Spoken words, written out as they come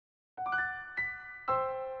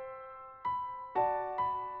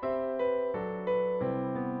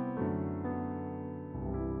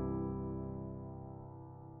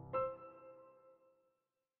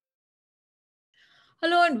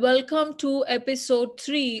Hello and welcome to episode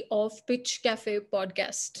 3 of Pitch Cafe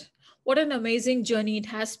podcast. What an amazing journey it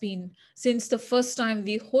has been since the first time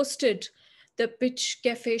we hosted the Pitch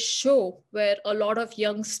Cafe show, where a lot of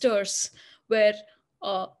youngsters were,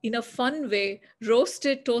 in a fun way,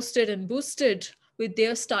 roasted, toasted, and boosted with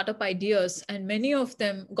their startup ideas. And many of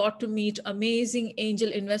them got to meet amazing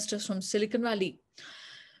angel investors from Silicon Valley.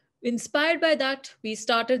 Inspired by that, we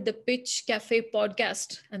started the Pitch Cafe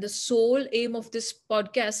podcast. And the sole aim of this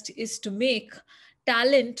podcast is to make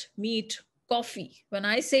talent meet coffee. When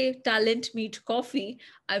I say talent meet coffee,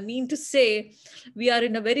 I mean to say we are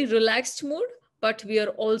in a very relaxed mood, but we are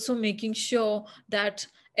also making sure that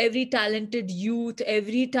every talented youth,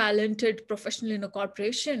 every talented professional in a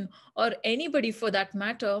corporation, or anybody for that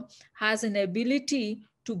matter, has an ability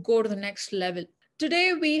to go to the next level.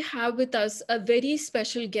 Today, we have with us a very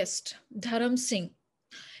special guest, Dharam Singh.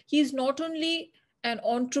 He is not only an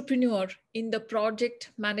entrepreneur in the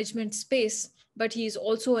project management space, but he is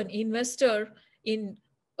also an investor in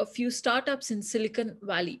a few startups in Silicon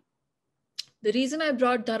Valley. The reason I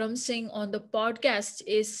brought Dharam Singh on the podcast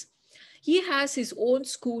is he has his own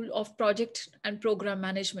school of project and program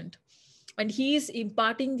management, and he is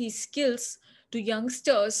imparting these skills to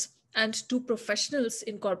youngsters and to professionals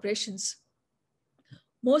in corporations.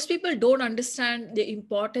 Most people don't understand the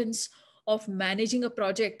importance of managing a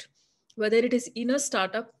project, whether it is in a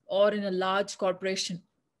startup or in a large corporation.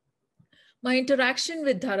 My interaction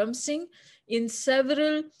with Dharam Singh in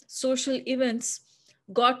several social events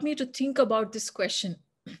got me to think about this question.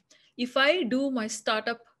 If I do my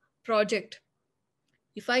startup project,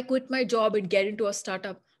 if I quit my job and get into a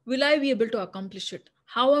startup, will I be able to accomplish it?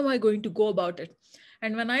 How am I going to go about it?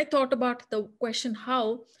 And when I thought about the question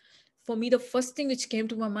how, for me, the first thing which came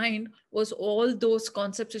to my mind was all those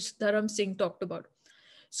concepts which Dharam Singh talked about.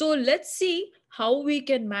 So let's see how we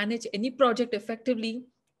can manage any project effectively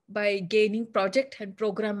by gaining project and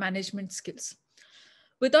program management skills.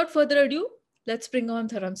 Without further ado, let's bring on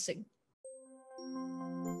Dharam Singh.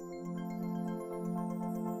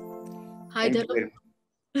 Hi, Thank you Dharam. very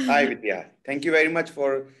much. Hi, Vidya. Thank you very much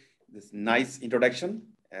for this nice introduction.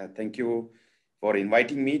 Thank you for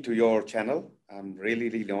inviting me to your channel. I'm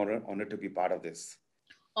really honored to be part of this.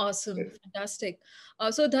 Awesome, fantastic.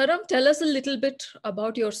 So Dharam, tell us a little bit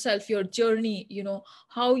about yourself, your journey,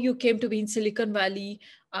 how you came to be in Silicon Valley,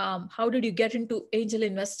 how did you get into angel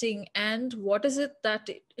investing, and what is it that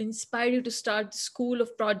inspired you to start the School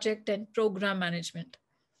of Project and Program Management?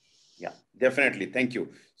 Yeah, definitely. Thank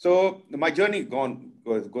you. So my journey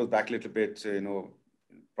goes back a little bit,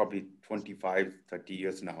 probably 25, 30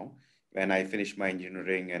 years now, when I finished my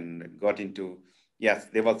engineering and got into, yes,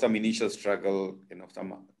 there was some initial struggle,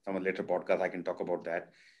 some later podcast I can talk about that.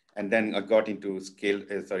 And then I got into Steel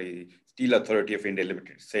Authority of India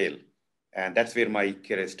Limited sale. And that's where my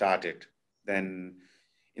career started. Then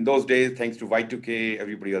in those days, thanks to Y2K,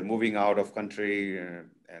 everybody was moving out of country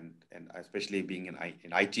and especially being in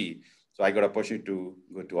IT. So I got opportunity to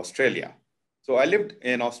go to Australia. So I lived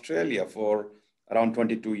in Australia for around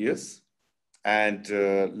 22 years and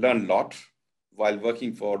learned a lot while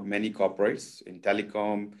working for many corporates in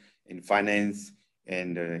telecom, in finance,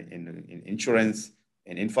 and in insurance,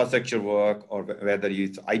 in infrastructure work, or whether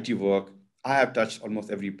it's IT work. I have touched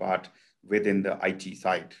almost every part within the IT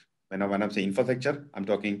side. When I'm saying infrastructure, I'm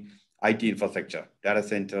talking IT infrastructure, data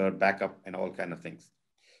center, backup, and all kind of things.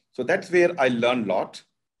 So that's where I learned a lot.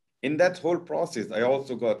 In that whole process, I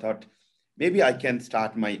also thought maybe I can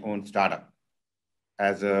start my own startup.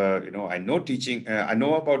 As a, I know teaching, I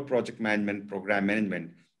know about project management, program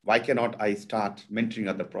management. Why cannot I start mentoring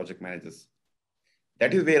other project managers?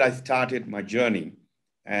 That is where I started my journey.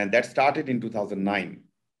 And that started in 2009.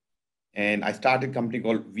 And I started a company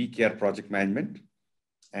called VCare Project Management.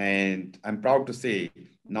 And I'm proud to say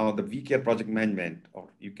now the VCare Project Management, or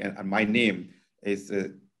you can, my name is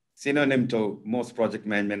synonym to most project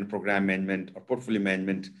management, program management, or portfolio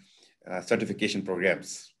management certification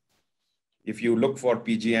programs. If you look for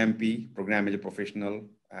PGMP, Program Manager Professional,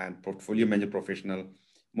 and Portfolio Manager Professional,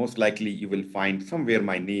 most likely you will find somewhere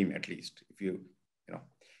my name at least.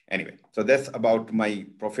 Anyway, so that's about my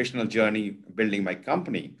professional journey building my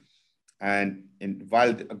company. And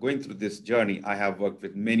while going through this journey, I have worked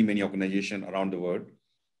with many organizations around the world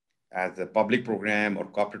as a public program or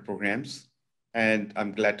corporate programs. And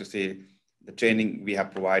I'm glad to say the training we have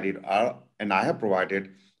provided and I have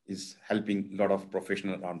provided is helping a lot of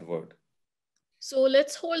professionals around the world. So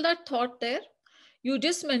let's hold that thought there. You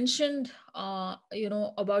just mentioned,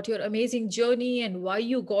 about your amazing journey and why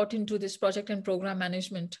you got into this project and program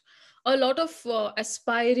management. A lot of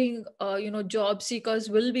aspiring, job seekers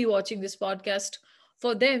will be watching this podcast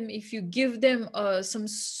for them, if you give them some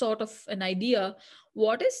sort of an idea,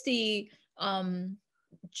 what is the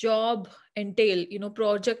job entail,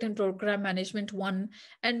 project and program management one,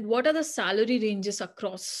 and what are the salary ranges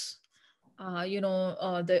across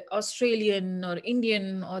the Australian or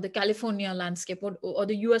Indian or the California landscape, or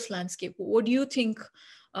the US landscape? What do you think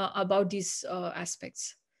about these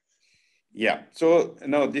aspects? Yeah. So,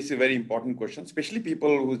 no, this is a very important question, especially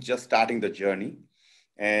people who just starting the journey.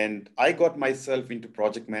 And I got myself into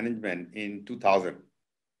project management in 2000.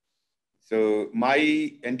 So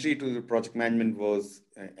my entry to the project management was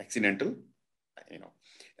accidental. You know,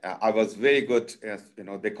 I was very good.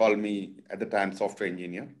 They called me at the time software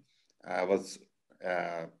engineer. I was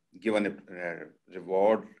given a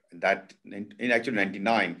reward that in actually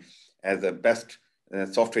 99 as the best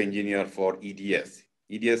software engineer for EDS.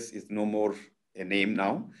 EDS is no more a name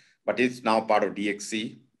now, but it's now part of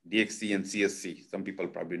DXC and CSC. Some people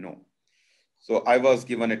probably know. So I was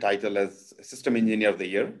given a title as System Engineer of the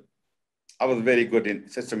Year. I was very good in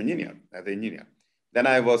system engineer as an engineer. Then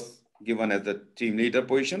I was given as a team leader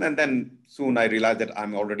position, and then soon I realized that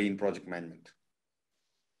I'm already in project management.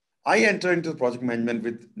 I entered into project management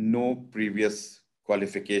with no previous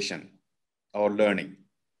qualification or learning.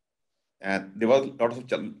 And there was a lot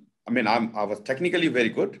of, I was technically very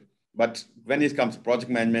good, but when it comes to project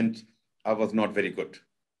management, I was not very good.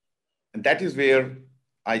 And that is where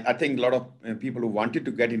I think a lot of people who wanted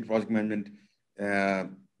to get into project management,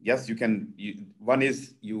 yes, you can. One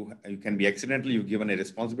is you can be accidentally you given a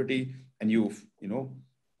responsibility and you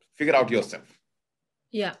figure out yourself.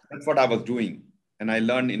 Yeah, that's what I was doing, and I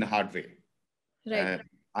learned in a hard way. right.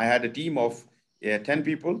 I had a team of 10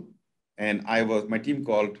 people, and my team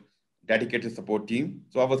called dedicated support team.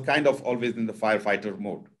 So I was kind of always in the firefighter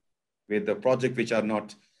mode, with the project which are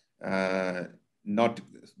not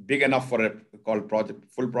big enough for a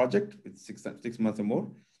full project with 6 months or more,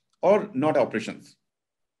 or not operations.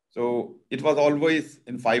 So it was always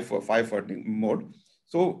in firefighting mode.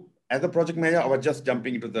 So as a project manager, I was just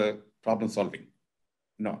jumping into the problem solving.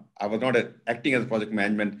 No, I was not acting as a project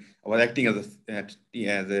management. I was acting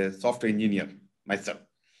as a software engineer myself.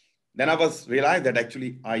 Then I realized that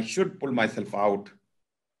actually I should pull myself out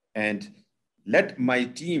and let my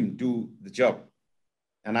team do the job,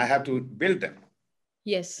 and I have to build them.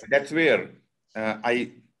 Yes. That's where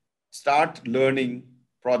I start learning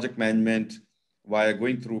project management while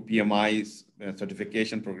going through PMI's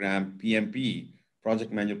certification program, PMP,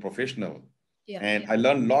 Project Manager Professional. Yeah. And I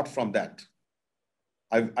learned a lot from that.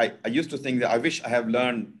 I used to think that I wish I have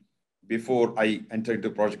learned before I entered into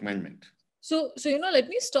project management. So, let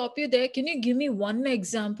me stop you there. Can you give me one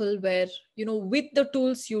example where, with the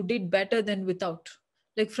tools you did better than without,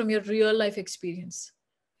 like from your real life experience?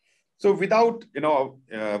 So without,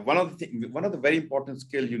 one of the very important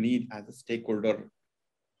skill you need as a stakeholder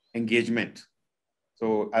engagement.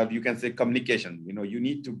 So you can say communication. You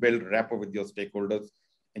need to build rapport with your stakeholders,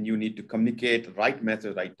 and you need to communicate right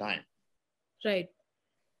message, right time. Right.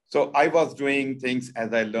 So I was doing things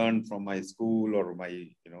as I learned from my school or my,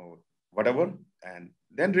 whatever, and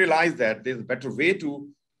then realized that there's a better way to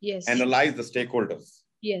analyze the stakeholders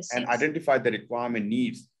and identify the requirement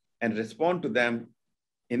needs and respond to them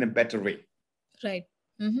in a better way. Right.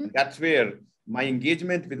 Mm-hmm. That's where my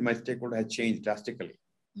engagement with my stakeholder has changed drastically.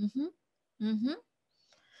 Mm-hmm. Mm-hmm.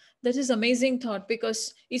 That is amazing thought,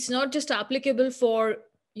 because it's not just applicable for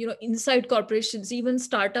inside corporations. Even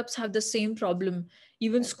startups have the same problem.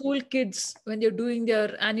 Even school kids, when they're doing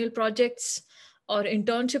their annual projects or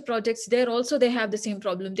internship projects, they have the same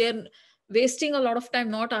problem. They're wasting a lot of time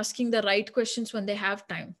not asking the right questions when they have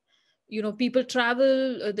time. People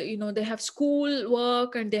travel, they have school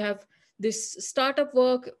work and they have this startup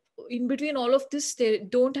work. In between all of this, they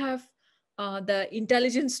don't have the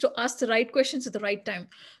intelligence to ask the right questions at the right time.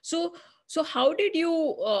 So how did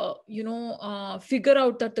you figure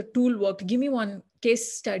out that the tool worked? Give me one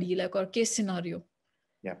case study, like, or case scenario.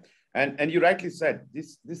 Yeah, and you rightly said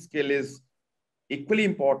this skill is equally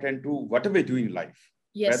important to whatever you do in life.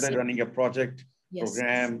 Yes. Whether running a project,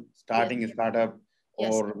 program, starting a startup,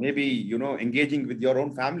 or maybe engaging with your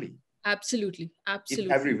own family. Absolutely.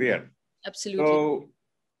 It's everywhere. Absolutely. So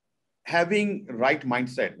having right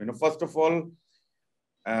mindset, first of all,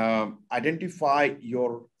 identify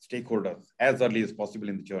your stakeholders as early as possible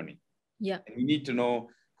in the journey. Yeah. And you need to know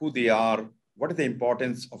who they are, what is the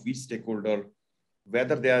importance of each stakeholder,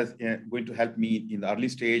 whether they are going to help me in the early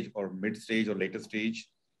stage or mid stage or later stage,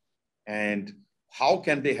 and how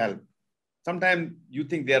can they help. Sometimes you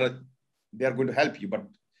think they are going to help you, but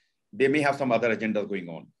they may have some other agendas going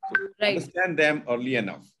on. So understand them early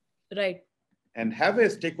enough. Right. And have a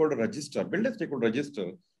stakeholder register, build a stakeholder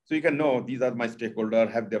register So you can know these are my stakeholder,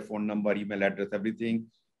 have their phone number, email address, everything,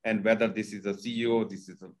 and whether this is a CEO, this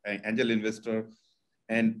is an angel investor,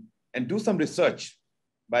 and do some research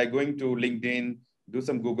by going to LinkedIn, do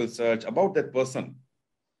some Google search about that person.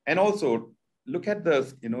 And also look at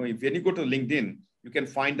the, if when you go to LinkedIn, you can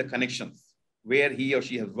find the connections where he or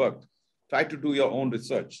she has worked. Try to do your own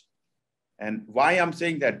research. And why I'm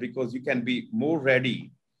saying that, because you can be more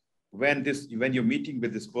ready when you're meeting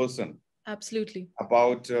with this person. Absolutely.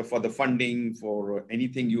 About for the funding, for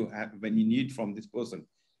anything you have, when you need from this person,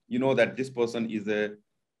 you know that this person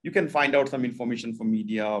you can find out some information from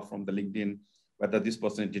media or from the LinkedIn, whether this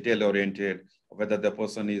person is detail oriented, or whether the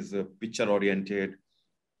person is picture oriented.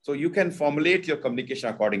 So you can formulate your communication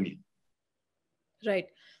accordingly. Right.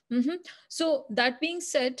 So that being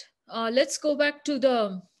said, let's go back to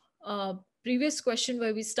the previous question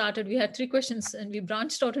where we started. We had 3 questions and we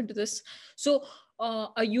branched out into this. So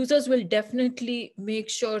our users will definitely make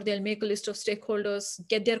sure they'll make a list of stakeholders,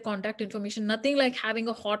 get their contact information. Nothing like having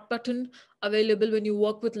a hot button available when you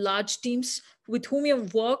work with large teams with whom you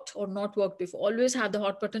have worked or not worked before. Always have the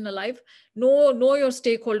hot button alive. Know your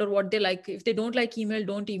stakeholder, what they like. If they don't like email,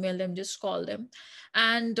 don't email them, just call them.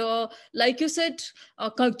 And like you said,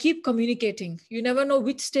 keep communicating. You never know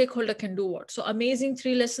which stakeholder can do what. So amazing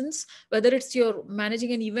 3 lessons, whether it's you're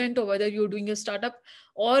managing an event or whether you're doing a startup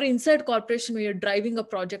or inside corporation where you're driving a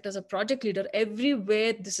project as a project leader,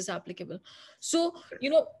 everywhere this is applicable. So,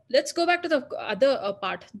 let's go back to the other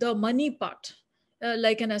part, the money part.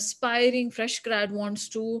 Like an aspiring fresh grad wants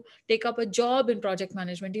to take up a job in project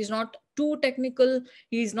management. He's not too technical,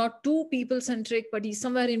 he's not too people centric, but he's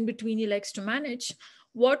somewhere in between. He likes to manage.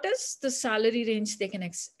 What is the salary range they can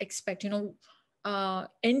expect?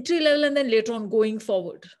 Entry level and then later on going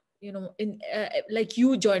forward. In like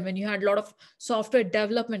you joined when you had a lot of software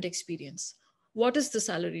development experience. What is the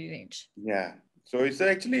salary range? Yeah. So it's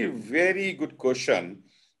actually a very good question,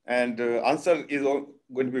 and answer is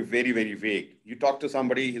going to be very, very vague. You talk to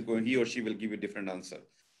somebody, he or she will give you a different answer.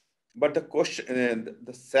 But the question,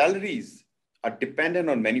 the salaries are dependent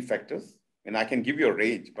on many factors, and I can give you a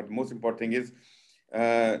range. But the most important thing is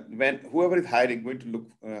when whoever is hiring going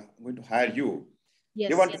to hire you,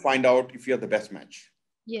 they want to find out if you are the best match.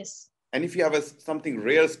 Yes. And if you have something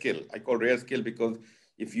rare skill, I call rare skill because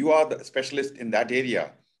if you are the specialist in that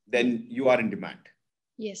area, then you are in demand.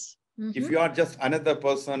 Yes. If you are just another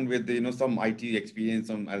person with some IT experience,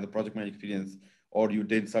 some other project management experience, or you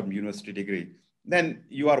did some university degree, then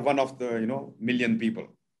you are one of the million people.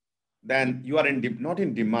 Then you are not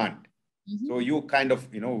in demand. So you kind of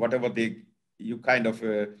whatever you kind of.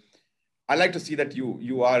 I like to see that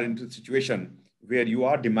you are into a situation where you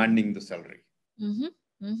are demanding the salary.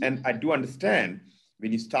 And I do understand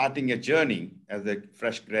when you're starting a journey as a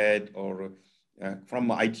fresh grad or from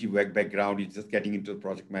an IT work background, you're just getting into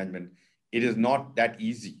project management. It is not that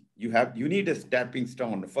easy. You need a stepping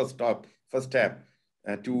stone, the first step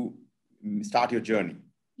to start your journey.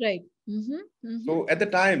 Right. So at the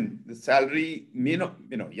time, the salary may not,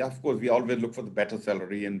 yeah, of course, we always look for the better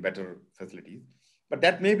salary and better facilities. But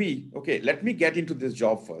that may be, okay, let me get into this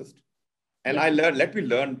job first. And let me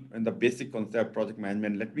learn in the basic concept, project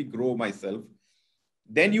management, let me grow myself.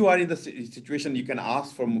 Then you are in the situation you can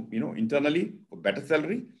ask from, internally for better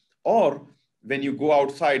salary, or when you go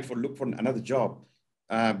outside look for another job,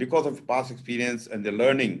 because of past experience and the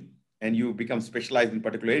learning, and you become specialized in a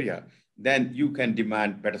particular area, then you can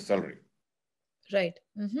demand better salary. Right.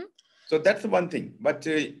 So that's the one thing. But,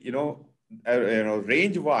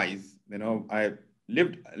 range wise, I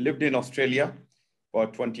lived in Australia for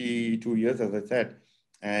 22 years, as I said,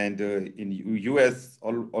 and in US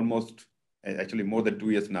almost actually more than 2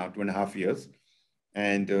 years now, 2.5 years.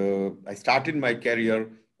 And I started my career,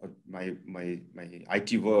 my IT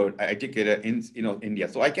career in India.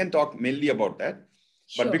 So I can talk mainly about that.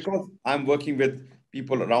 Sure. But because I'm working with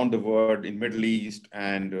people around the world in Middle East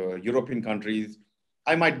and European countries,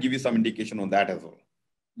 I might give you some indication on that as well.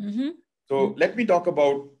 So let me talk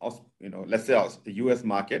about, let's say the US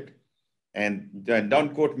market. And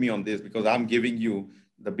don't quote me on this because I'm giving you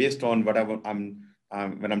the based on whatever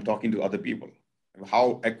when I'm talking to other people,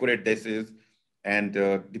 how accurate this is, and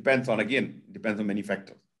depends on many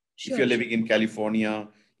factors. Sure. If you're living in California,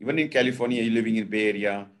 even in California, you're living in Bay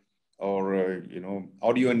Area, or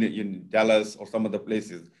or you're in Dallas or some other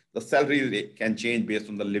places, the salary can change based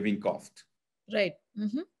on the living cost. Right.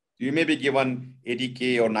 You may be given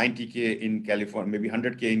 80K or 90K in California, maybe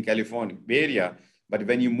 100K in California, Bay Area. But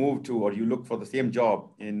when you move to or you look for the same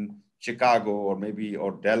job in Chicago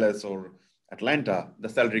or Dallas or Atlanta, the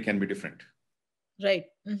salary can be different. Right.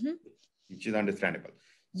 Which is understandable.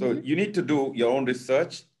 So you need to do your own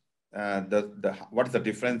research what's the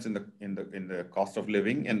difference in the cost of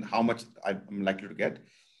living and how much I'm likely to get.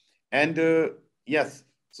 And yes,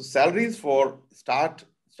 so salaries for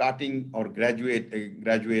starting or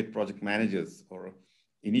graduate project managers or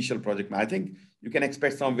initial project, I think you can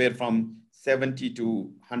expect somewhere from 70 to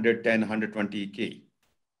 110, 120K.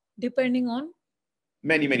 Depending on?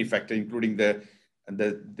 Many factors, including the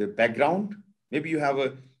background. Maybe you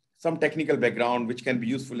have some technical background which can be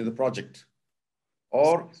useful in the project,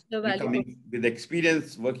 or The you value. coming with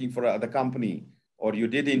experience working for other company, or you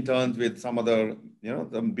did interns with some other,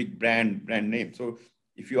 some big brand name. So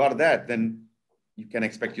if you are that, then you can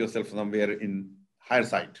expect yourself somewhere in higher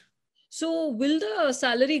side. So will the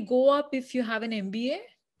salary go up if you have an MBA?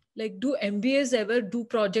 Like, do MBAs ever do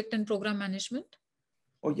project and program management?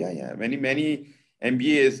 Oh yeah. Many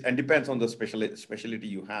MBAs, and depends on the specialty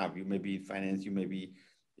you have. You may be finance, you may be,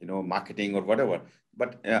 marketing or whatever.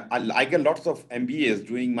 But I get lots of MBAs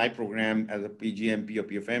doing my program as a PGMP or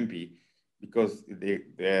PFMP, because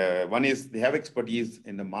one is they have expertise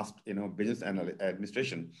in the business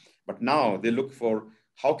administration, but now they look for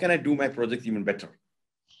how can I do my projects even better.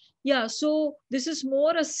 Yeah, so this is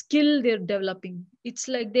more a skill they're developing. It's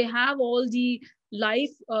like they have all the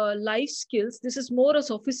life skills. This is more a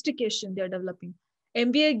sophistication they're developing.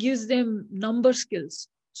 MBA gives them number skills.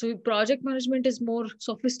 So project management is more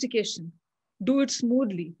sophistication. Do it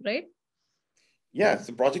smoothly, right? Yeah,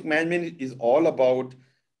 so project management is all about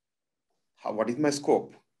what is my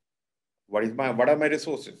scope, what are my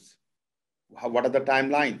resources, what are the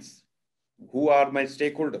timelines, who are my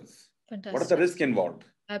stakeholders, what are the Fantastic. risks involved,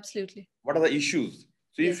 Absolutely. what are the issues.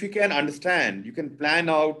 So Yes. if you can understand, you can plan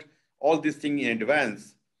out all these things in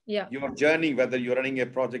advance. Yeah. Your journey, whether you're running a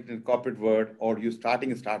project in corporate world or you're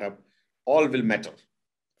starting a startup, all will matter.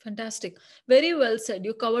 Fantastic. Very well said.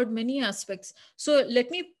 You covered many aspects. So let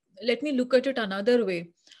me look at it another way.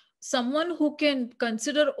 Someone who can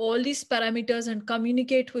consider all these parameters and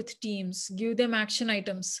communicate with teams, give them action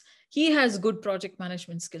items, he has good project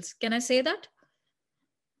management skills. Can I say that?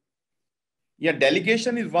 Yeah,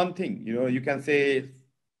 delegation is one thing. You can say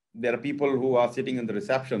there are people who are sitting in the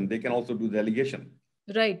reception, they can also do delegation.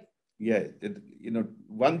 Right. Yeah,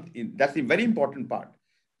 that's a very important part.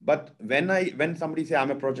 But when somebody say I'm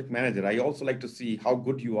a project manager, I also like to see how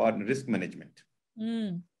good you are in risk management.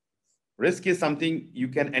 Mm. Risk is something you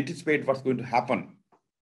can anticipate what's going to happen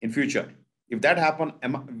in future. If that happen,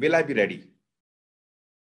 will I be ready?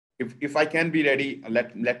 If I can be ready,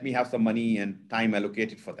 let me have some money and time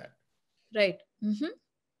allocated for that. Right. Mm-hmm.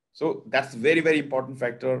 So that's very important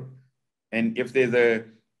factor. And if there's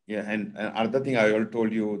and another thing I already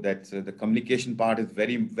told you, that the communication part is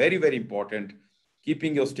very important.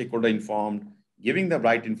 Keeping your stakeholder informed, giving the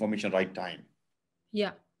right information, right time.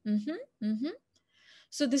 Yeah. Mm-hmm. Mm-hmm.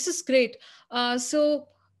 So this is great. So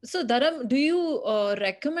Dharam, do you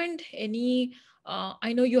recommend any?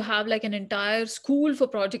 I know you have like an entire school for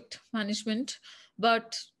project management,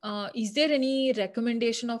 but is there any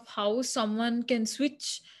recommendation of how someone can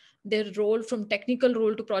switch their role from technical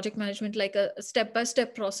role to project management, like a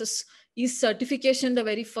step-by-step process? Is certification the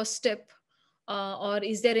very first step, or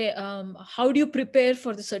is there a? How do you prepare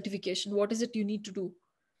for the certification? What is it you need to do?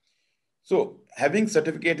 So having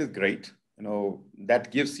certificate is great.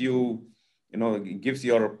 That gives you, gives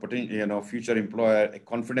your potential, future employer a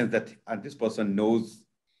confidence that this person knows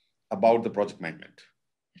about the project management.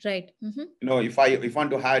 Right. Mm-hmm. If I want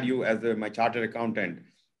to hire you as my chartered accountant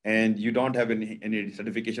and you don't have any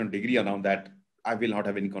certification or degree around that, I will not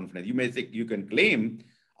have any confidence. You may say, you can claim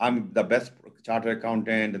I'm the best chartered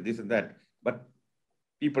accountant and this and that, but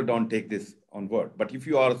people don't take this on board. But if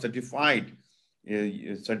you are certified,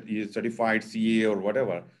 certified CA or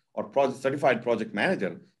whatever, or certified project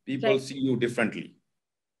manager, people Right. see you differently.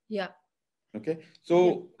 Yeah. Okay, Yeah.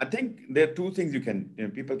 so I think there are two things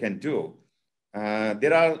people can do.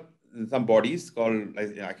 There are some bodies called,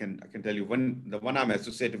 I can tell you, the one I'm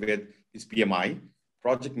associated with is PMI,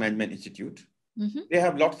 Project Management Institute. Mm-hmm. They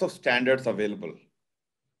have lots of standards available.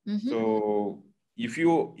 Mm-hmm. So if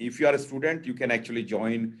you are a student, you can actually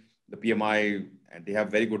join the PMI, and they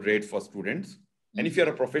have very good rates for students. And if you're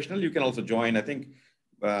a professional, you can also join. I think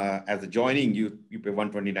as a joining, you pay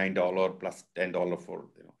 $129 plus $10 for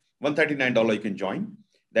 $139 you can join.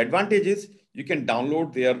 The advantage is you can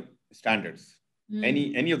download their standards,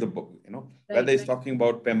 any of the book, whether Right. it's talking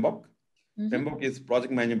about PMBOK. Mm-hmm. PMBOK is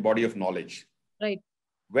Project Management Body of Knowledge. Right.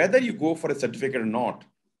 Whether you go for a certificate or not,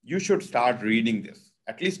 you should start reading this,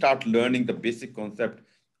 at least start learning the basic concept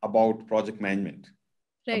about project management,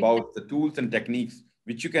 Right. about the tools and techniques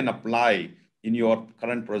which you can apply in your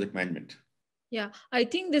current project management. Yeah, I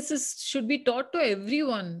think this is should be taught to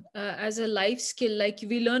everyone as a life skill. Like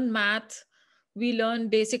we learn math, we learn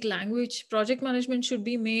basic language. Project management should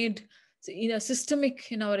be made in a systemic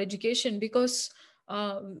in our education, because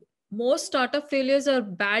uh, most startup failures are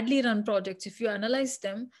badly run projects. If you analyze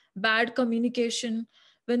them, bad communication.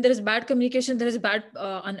 When there is bad communication, there is bad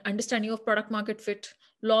understanding of product market fit,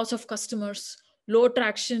 loss of customers, low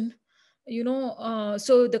traction.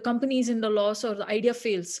 So the company is in the loss or the idea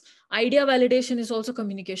fails. Idea validation is also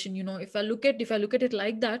communication. If I look at it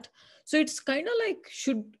like that, so it's kind of like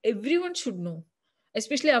should everyone should know,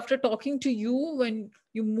 especially after talking to you when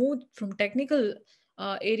you moved from technical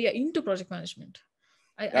area into project management.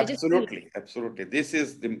 I just feel, Absolutely, absolutely. This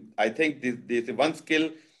is the, I think this is one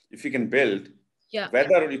skill, if you can build, yeah,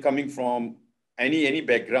 whether you're coming from any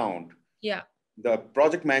background, yeah, the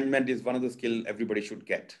project management is one of the skill everybody should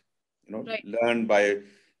get. right. Learn by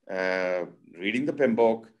uh, reading the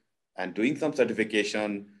PMBOK and doing some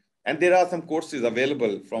certification. And there are some courses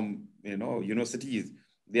available from universities.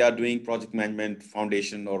 They are doing project management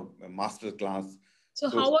foundation or a master class. So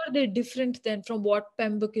So how are they different then from what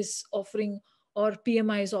PMBOK is offering or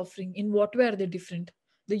PMI is offering? In what way are they different?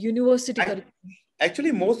 The university I, curriculum.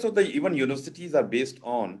 actually, most of the even universities are based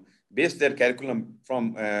their curriculum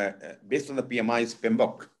from based on the PMI's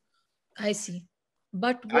PMBOK. I see.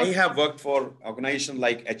 But I what? have worked for organizations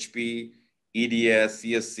like HP, EDS,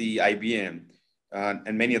 CSC, IBM,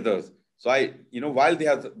 and many others. So while they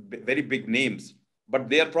have very big names, but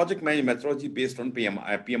their project management methodology based on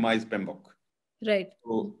PMI's PMBOK. Right.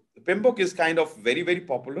 So the PMBOK is kind of very, very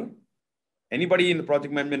popular. Anybody in the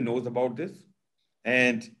project management knows about this.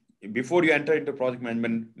 And before you enter into project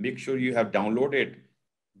management, make sure you have downloaded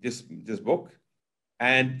this book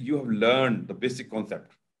and you have learned the basic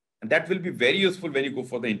concept. And that will be very useful when you go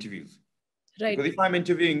for the interviews. Right. Because if I'm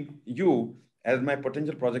interviewing you as my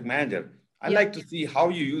potential project manager, I Yeah. like to see how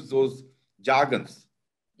you use those jargons.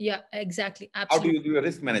 Yeah, exactly. How do Absolutely. you do your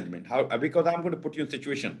risk management? How, because I'm going to put you in a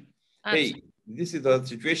situation. Hey, Absolutely. this is the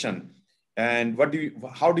situation. And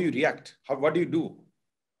how do you react? What do you do?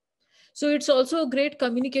 So it's also a great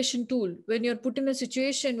communication tool. When you're put in a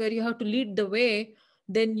situation where you have to lead the way,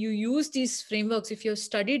 then you use these frameworks. If you've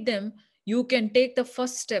studied them, you can take the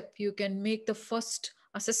first step, you can make the first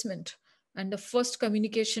assessment and the first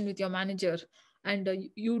communication with your manager. And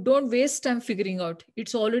you don't waste time figuring out.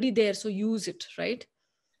 It's already there. So use it, right?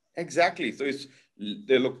 Exactly. So it's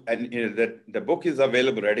they look and that the book is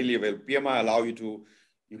available readily available. PMI allow you to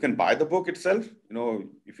you can buy the book itself.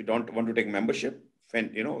 If you don't want to take membership, I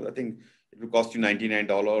think it will cost you $99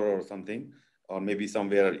 or something, or maybe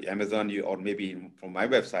somewhere Amazon or maybe from my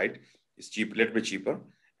website. It's cheap, a little bit cheaper,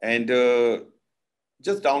 and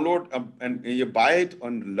just download and you buy it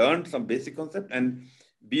and learn some basic concept and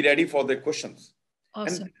be ready for the questions. And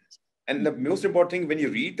Awesome. and the most important thing when you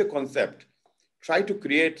read the concept try to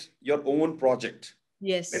create your own project,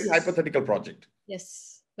 maybe Yes. hypothetical project.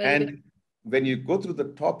 Yes. Very, very. And when you go through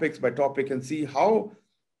the topics by topic and see how,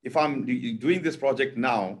 if I'm doing this project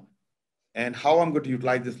now, and how I'm going to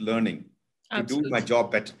utilize this learning to do my Absolutely.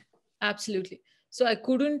 job better. Absolutely. So I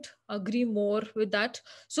couldn't agree more with that.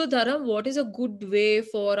 So Dharam, what is a good way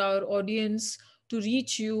for our audience to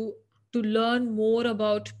reach you to learn more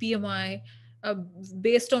about PMI uh,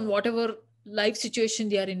 based on whatever life situation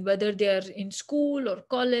they are in, whether they are in school or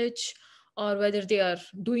college, or whether they are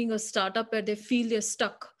doing a startup where they feel they're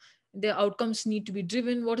stuck, their outcomes need to be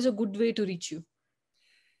driven. What is a good way to reach you?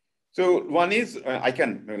 So one is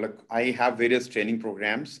I have various training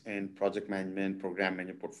programs in project management, program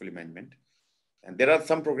management, portfolio management. And there are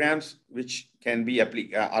some programs which can be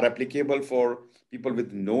are applicable for people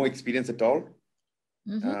with no experience at all.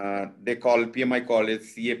 Mm-hmm. They call PMI call it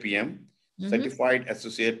CAPM, Mm-hmm. Certified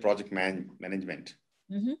Associate Project Management.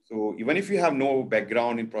 Mm-hmm. So even if you have no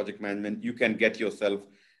background in project management, you can get yourself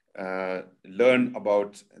learn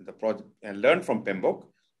about the project and learn from PMBOK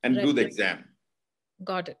and Right. do the exam.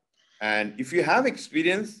 Got it. And if you have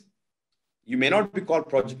experience, you may not be called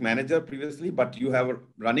project manager previously, but you have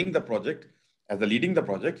running the project as a leading the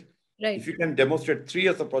project. Right. If you can demonstrate 3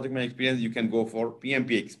 years of project management experience, you can go for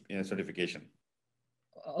PMP certification.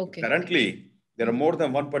 Okay. Currently, there are more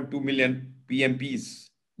than 1.2 million PMPs,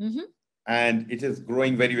 Mm-hmm. and it is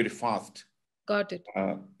growing very, very fast. Got it.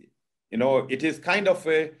 It is kind of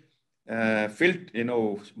a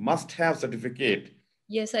must-have certificate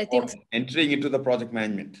Yes, I for think. entering into the project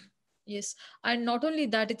management. Yes. And not only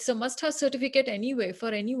that, it's a must have certificate anyway for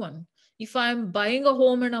anyone. If I'm buying a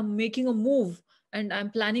home and I'm making a move and I'm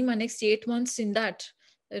planning my next 8 months in that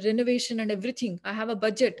renovation and everything, I have a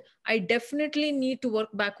budget. I definitely need to work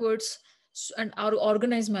backwards and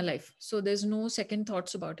organize my life. So there's no second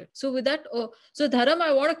thoughts about it. So with that, so Dharam,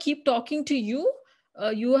 I want to keep talking to you.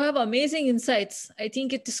 You have amazing insights. I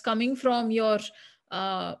think it is coming from your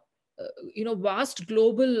uh, vast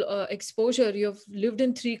global exposure. You've lived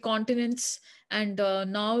in 3 continents, and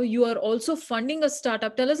now you are also funding a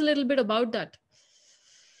startup. Tell us a little bit about that.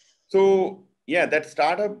 So yeah, that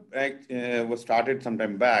startup was started some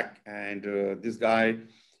time back, and this guy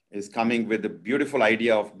is coming with a beautiful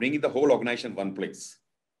idea of bringing the whole organization one place.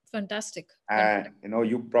 Fantastic. And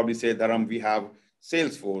you probably say, Dharam, we have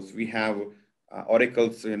Salesforce, we have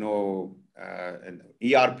Oracle's, an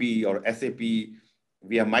ERP or SAP,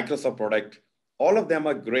 we have Microsoft product. All of them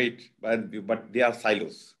are great, but they are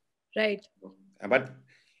silos. Right.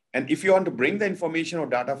 And if you want to bring the information or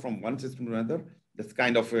data from one system to another, that's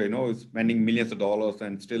kind of, spending millions of dollars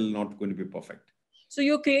and still not going to be perfect. So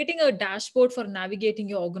you're creating a dashboard for navigating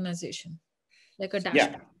your organization, like a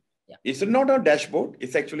dashboard. Yeah. It's not a dashboard.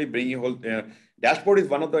 It's actually bringing a whole dashboard is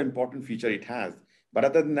one of the important feature it has. But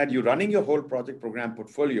other than that, you're running your whole project program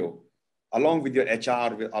portfolio along with your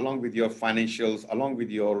HR, along with your financials, along with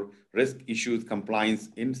your risk issues, compliance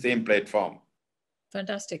in same platform.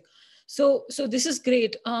 Fantastic. So this is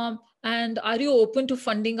great. And are you open to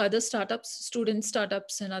funding other startups, student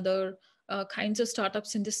startups, and other kinds of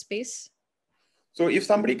startups in this space? So if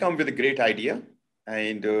somebody comes with a great idea,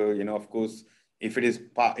 and of course, if it is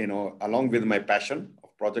along with my passion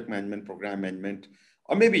of project management, program management,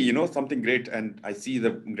 or maybe something great, and I see the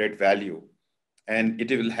great value, and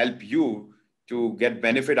it will help you to get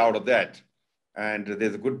benefit out of that, and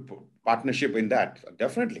there's a good partnership in that.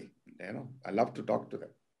 Definitely, I love to talk to them.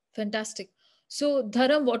 Fantastic. So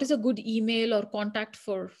Dharam, what is a good email or contact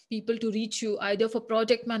for people to reach you, either for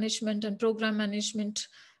project management and program management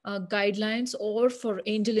guidelines, or for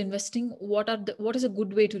angel investing? What is a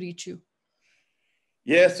good way to reach you?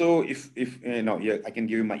 Yeah, so if I can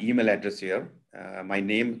give you my email address here. My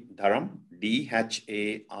name, Dharam,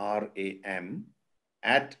 DHARAM,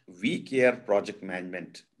 at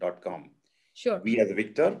vcareprojectmanagement.com. Sure. V as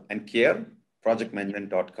Victor and care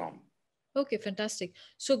projectmanagement.com. Okay, fantastic.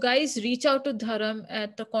 So guys, reach out to Dharam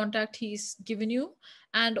at the contact he's given you,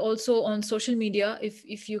 and also on social media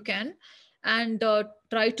if you can, and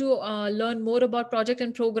try to learn more about project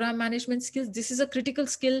and program management skills. This is a critical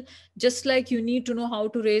skill. Just like you need to know how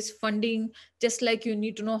to raise funding, just like you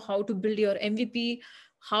need to know how to build your MVP,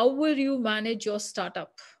 how will you manage your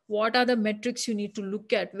startup? What are the metrics you need to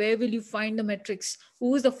look at? Where will you find the metrics?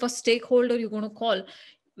 Who is the first stakeholder you're going to call?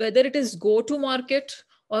 Whether it is go to market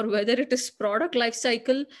or whether it is product life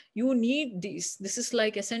cycle, you need these. This is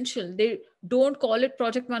like essential. They don't call it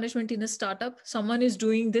project management in a startup. Someone is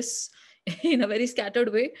doing this in a very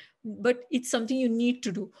scattered way, but it's something you need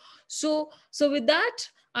to do. So with that,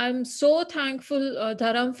 I'm so thankful,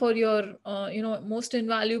 Dharam, for your most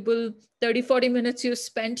invaluable 30-40 minutes you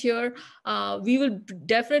spent here. We will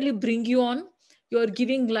definitely bring you on. You're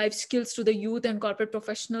giving life skills to the youth and corporate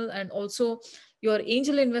professional, and also your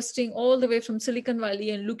angel investing all the way from Silicon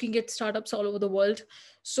Valley and looking at startups all over the world.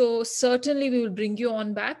 So certainly we will bring you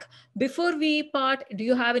on back. Before we part, do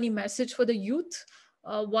you have any message for the youth?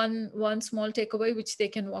 One small takeaway which they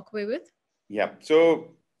can walk away with? Yeah.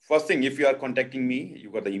 So first thing, if you are contacting me, you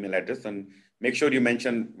got the email address, and make sure you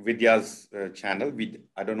mention Vidya's channel.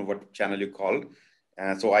 I don't know what channel you called.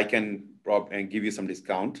 So I can give you some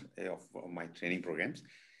discount of my training programs.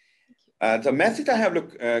 The message I have,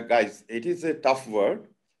 look, guys, it is a tough word,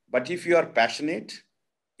 but if you are passionate,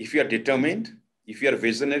 if you are determined, if you are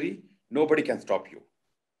visionary, nobody can stop you.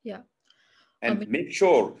 Yeah. And make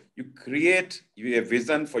sure you create a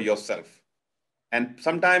vision for yourself. And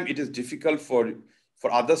sometimes it is difficult for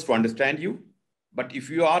others to understand you, but if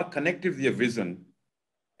you are connected with your vision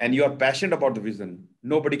and you are passionate about the vision,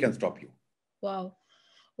 nobody can stop you. Wow.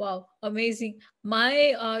 Wow, amazing.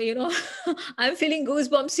 My, I'm feeling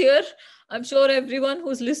goosebumps here. I'm sure everyone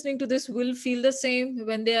who's listening to this will feel the same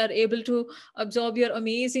when they are able to absorb your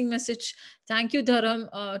amazing message. Thank you, Dharam.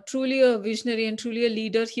 Truly a visionary and truly a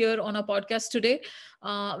leader here on our podcast today.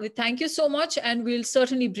 We thank you so much, and we'll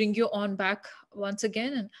certainly bring you on back once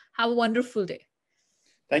again, and have a wonderful day.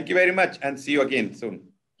 Thank you very much, and see you again soon.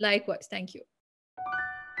 Likewise. Thank you.